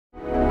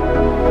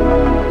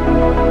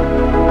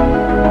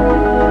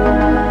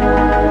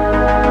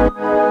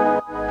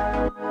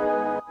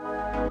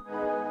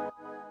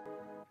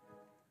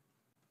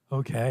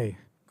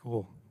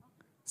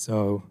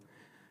So,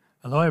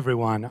 hello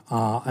everyone.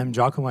 I'm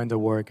Giacomo and I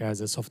work as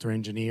a software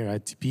engineer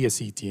at the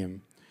FHE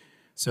team.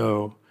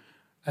 So,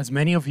 as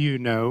many of you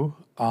know,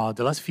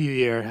 the last few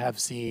years have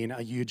seen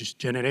a huge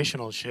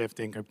generational shift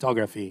in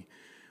cryptography.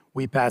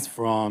 We passed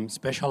from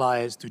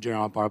specialized to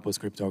general purpose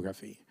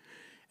cryptography.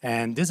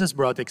 And this has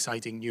brought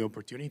exciting new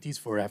opportunities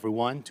for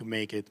everyone to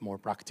make it more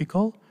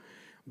practical.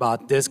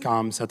 But this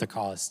comes at a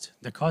cost.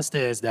 The cost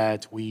is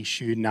that we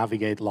should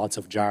navigate lots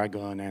of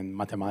jargon and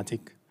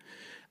mathematics.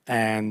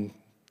 And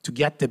to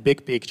get the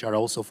big picture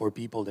also for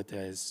people that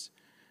is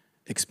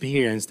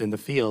experienced in the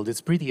field,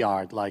 it's pretty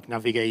hard, like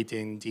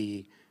navigating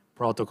the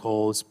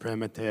protocols,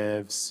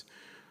 primitives,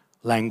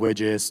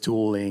 languages,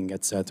 tooling,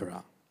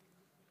 etc.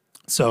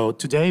 So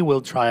today we'll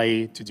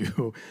try to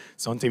do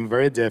something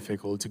very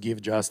difficult to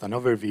give just an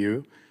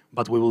overview,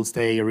 but we will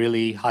stay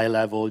really high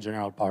level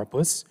general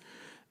purpose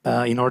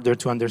in order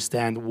to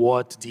understand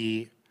what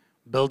the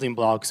building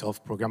blocks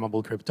of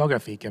programmable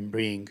cryptography can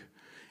bring.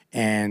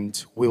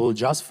 And we will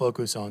just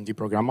focus on the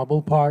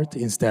programmable part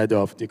instead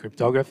of the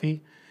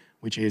cryptography,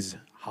 which is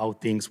how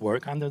things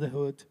work under the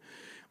hood,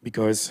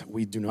 because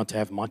we do not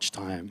have much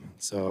time.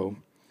 So,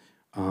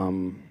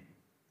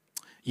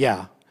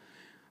 yeah,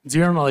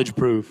 zero knowledge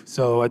proof.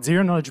 So at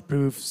zero knowledge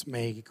proofs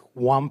make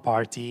one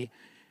party,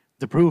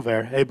 the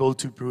prover, able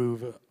to prove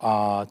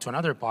to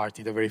another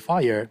party, the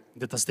verifier,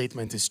 that a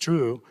statement is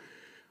true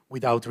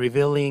without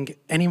revealing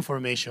any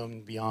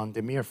information beyond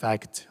the mere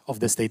fact of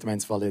the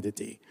statement's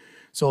validity.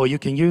 So you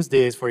can use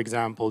this, for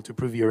example, to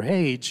prove your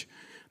age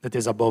that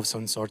is above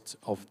some sort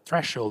of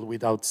threshold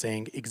without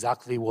saying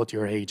exactly what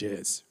your age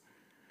is.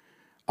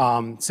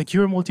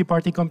 Secure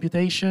multi-party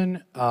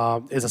computation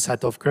is a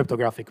set of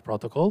cryptographic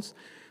protocols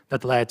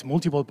that let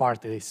multiple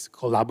parties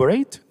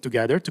collaborate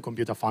together to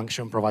compute a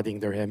function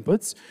providing their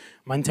inputs,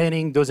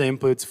 maintaining those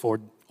inputs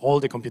for all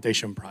the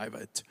computation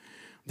private.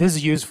 This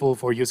is useful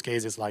for use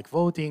cases like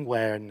voting,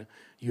 when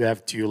you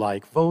have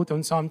to vote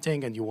on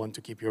something and you want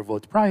to keep your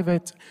vote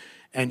private,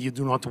 and you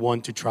do not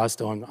want to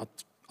trust on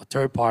a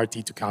third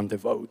party to count the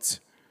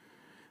votes.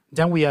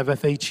 Then we have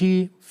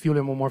FHE, full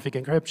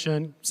homomorphic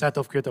encryption, set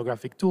of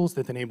cryptographic tools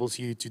that enables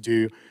you to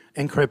do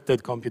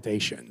encrypted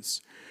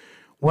computations.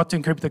 What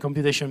encrypted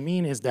computation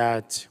means is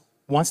that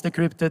once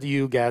decrypted,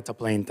 you get a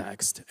plain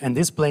text. And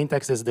this plain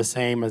text is the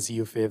same as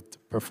if it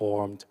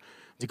performed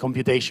the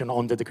computation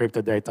on the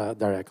decrypted data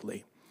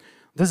directly.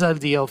 This is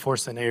ideal for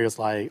scenarios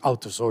like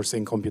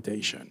outsourcing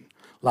computation,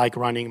 like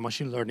running a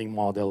machine learning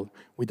model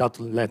without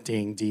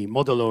letting the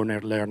model owner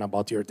learn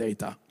about your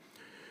data.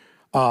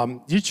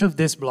 Each of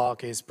this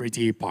block is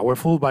pretty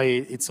powerful by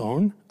its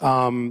own,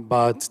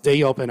 but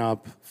they open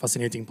up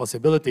fascinating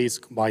possibilities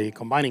by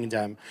combining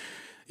them.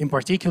 In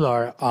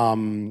particular,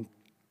 on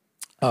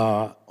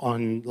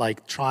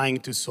trying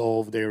to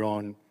solve their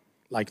own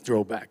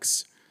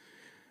drawbacks.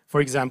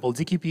 For example,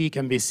 ZKP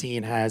can be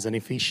seen as an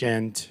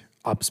efficient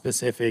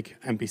app-specific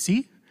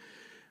MPC,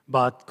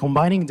 but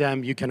combining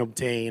them, you can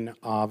obtain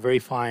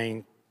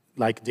verifying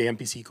the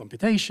MPC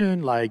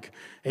computation,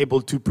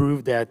 able to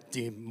prove that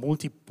the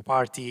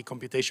multi-party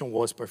computation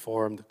was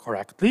performed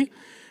correctly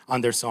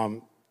under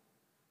some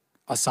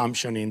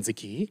assumption in the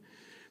key.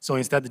 So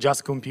instead of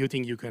just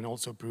computing, you can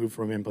also prove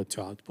from input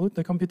to output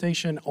the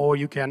computation, or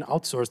you can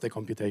outsource the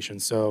computation.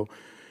 So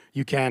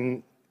you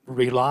can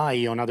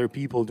rely on other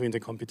people doing the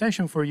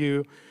computation for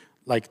you.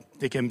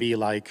 They can be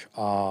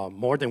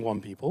more than one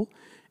people.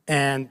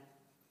 And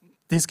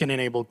this can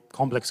enable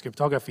complex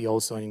cryptography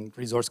also in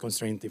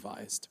resource-constrained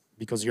device,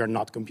 because you're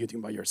not computing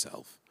by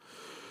yourself.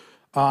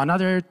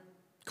 Another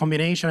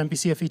combination,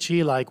 MPC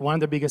FHE, one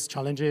of the biggest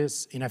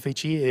challenges in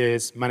FHE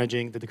is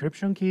managing the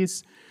decryption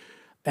keys.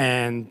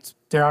 And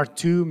there are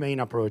two main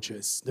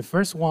approaches. The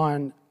first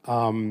one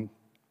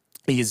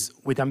is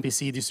with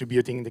MPC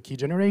distributing the key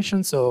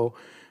generation. So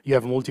you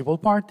have multiple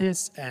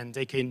parties, and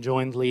they can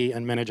jointly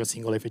and manage a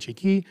single FHE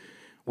key,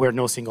 where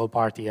no single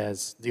party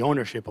has the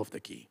ownership of the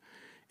key.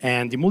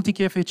 And the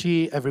multi-key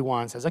FHE,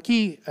 everyone has a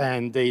key,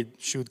 and they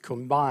should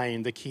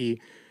combine the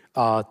key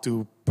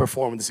to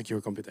perform the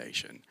secure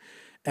computation.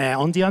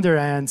 On the other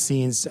hand,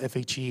 since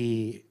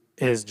FHE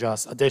is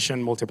just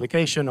addition,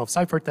 multiplication of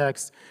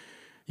ciphertext,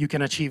 you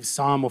can achieve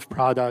sum of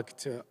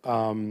product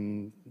of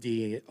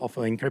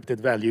encrypted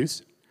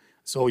values,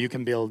 so you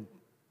can build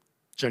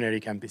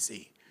generic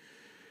MPC.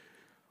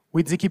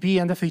 With ZKP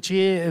and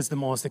FHE is the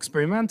most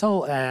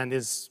experimental and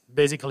is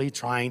basically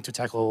trying to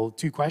tackle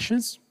two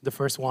questions. The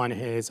first one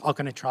is, how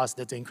can I trust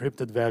that the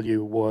encrypted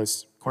value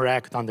was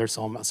correct under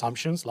some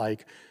assumptions,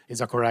 like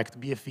is a correct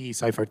BFE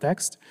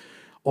ciphertext?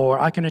 Or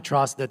how can I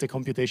trust that the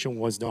computation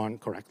was done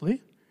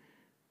correctly?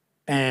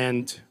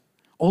 And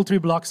all three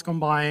blocks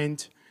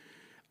combined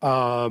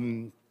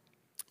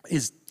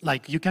is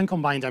you can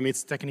combine them,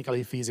 it's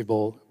technically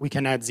feasible. We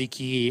can add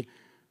ZKey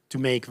to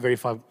make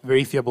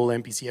verifiable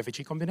MPC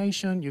FHE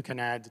combination. You can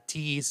add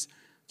T's,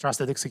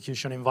 trusted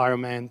execution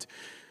environment,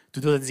 to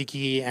do the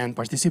ZKey and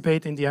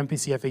participate in the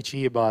MPC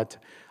FHE, but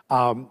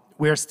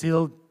we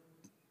still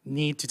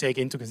need to take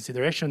into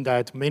consideration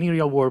that many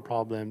real-world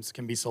problems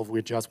can be solved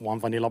with just one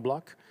vanilla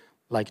block,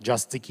 like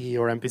just ZKey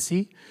or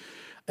MPC.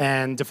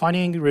 And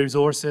defining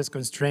resources,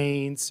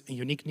 constraints, and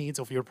unique needs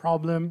of your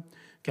problem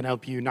can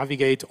help you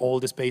navigate all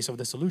the space of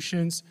the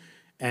solutions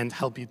and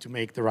help you to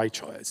make the right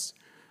choice.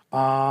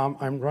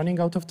 I'm running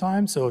out of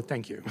time, so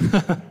thank you.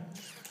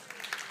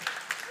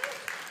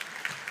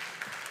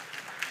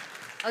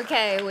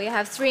 Okay, we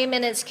have 3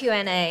 minutes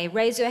Q&A.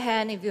 Raise your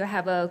hand if you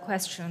have a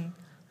question.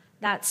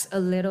 That's a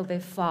little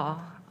bit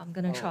far. I'm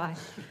going to try.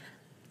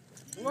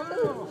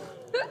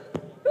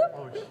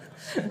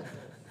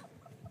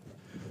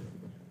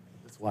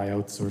 That's why I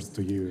outsourced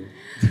to you,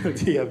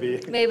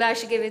 DAB. Maybe I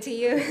should give it to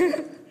you.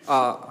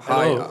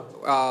 Hi.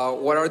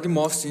 What are the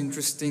most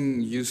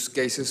interesting use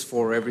cases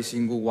for every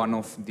single one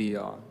of the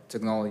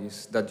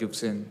technologies that you've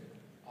seen?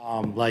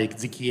 Like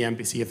ZKP,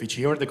 MPC,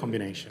 FHE, or the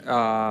combination?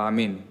 I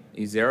mean,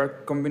 is there a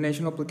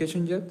combination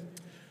application yet?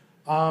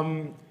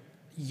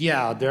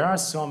 Yeah, there are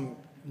some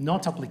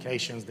not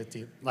applications that,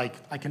 like,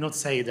 I cannot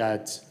say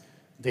that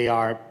they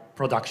are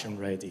production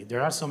ready.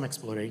 There are some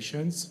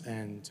explorations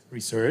and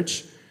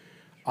research.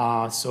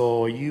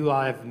 So you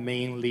have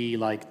mainly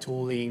like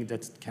tooling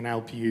that can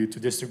help you to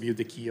distribute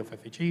the key of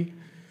FHE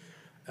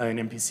in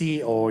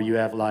MPC, or you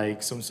have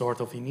like some sort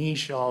of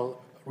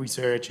initial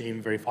research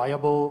in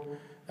verifiable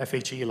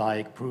FHE,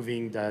 like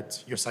proving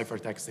that your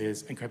ciphertext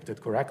is encrypted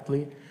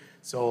correctly.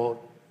 So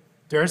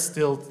there's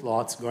still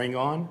lots going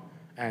on,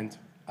 and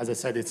as I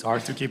said, it's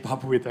hard to keep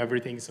up with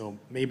everything, so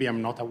maybe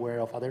I'm not aware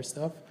of other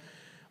stuff.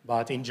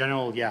 But in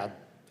general, yeah,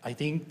 I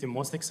think the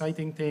most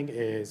exciting thing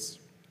is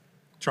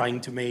trying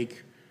to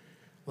make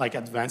like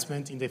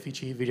advancement in the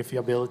FHE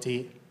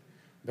verifiability,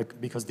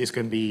 because this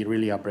can be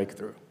really a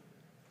breakthrough.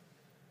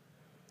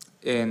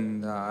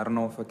 And I don't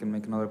know if I can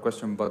make another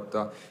question,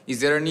 but is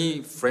there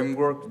any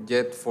framework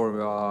yet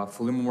for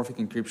fully homomorphic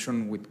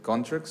encryption with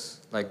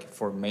contracts, like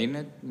for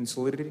mainnet in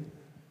Solidity?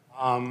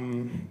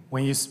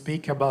 When you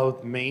speak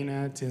about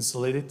mainnet in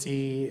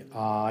Solidity,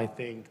 I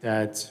think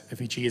that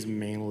FHE is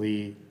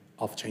mainly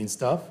off-chain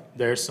stuff.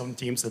 There are some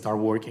teams that are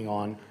working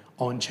on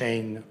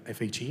on-chain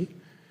FHE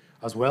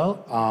as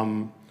well.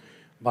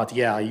 But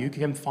yeah, you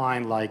can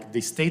find like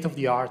the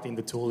state-of-the-art in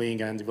the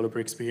tooling and developer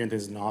experience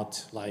is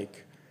not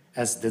like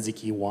as the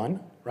ZKP one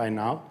right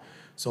now.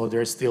 So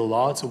there's still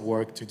lots of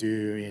work to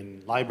do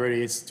in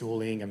libraries,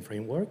 tooling, and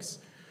frameworks.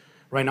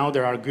 Right now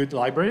there are good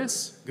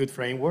libraries, good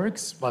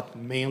frameworks, but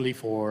mainly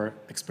for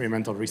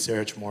experimental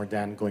research more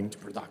than going to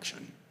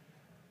production.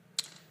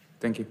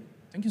 Thank you.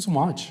 Thank you so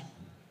much.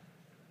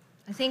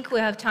 I think we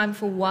have time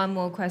for one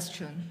more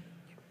question.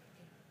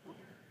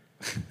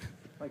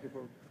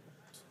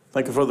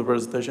 Thank you for the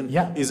presentation.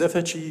 Yeah. Is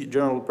FHE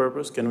general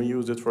purpose? Can we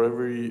use it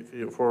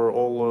for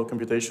all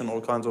computation,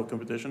 all kinds of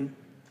computation?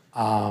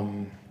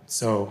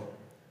 So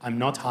I'm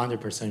not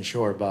 100%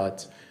 sure,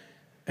 but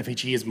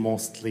FHE is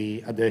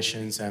mostly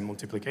additions and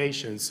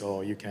multiplications,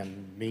 so you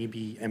can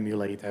maybe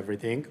emulate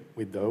everything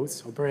with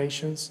those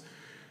operations.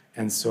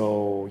 And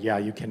so, yeah,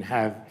 you can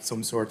have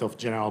some sort of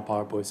general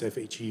purpose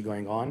FHE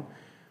going on,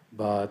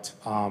 but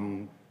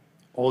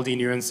all the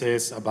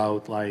nuances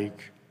about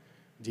like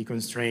the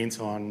constraints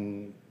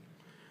on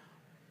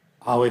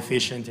how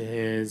efficient it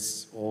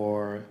is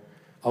or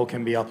how it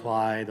can be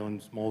applied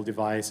on small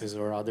devices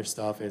or other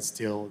stuff, it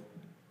still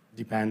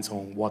depends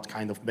on what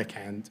kind of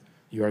backend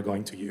you are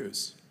going to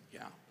use.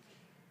 Yeah.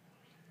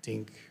 I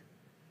think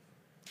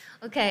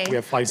Okay, we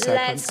have 5 seconds.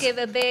 Let's give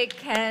a big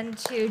hand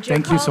to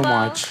Giacomo. Thank you so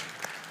much.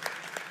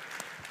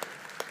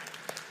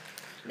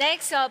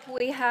 Next up,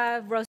 we have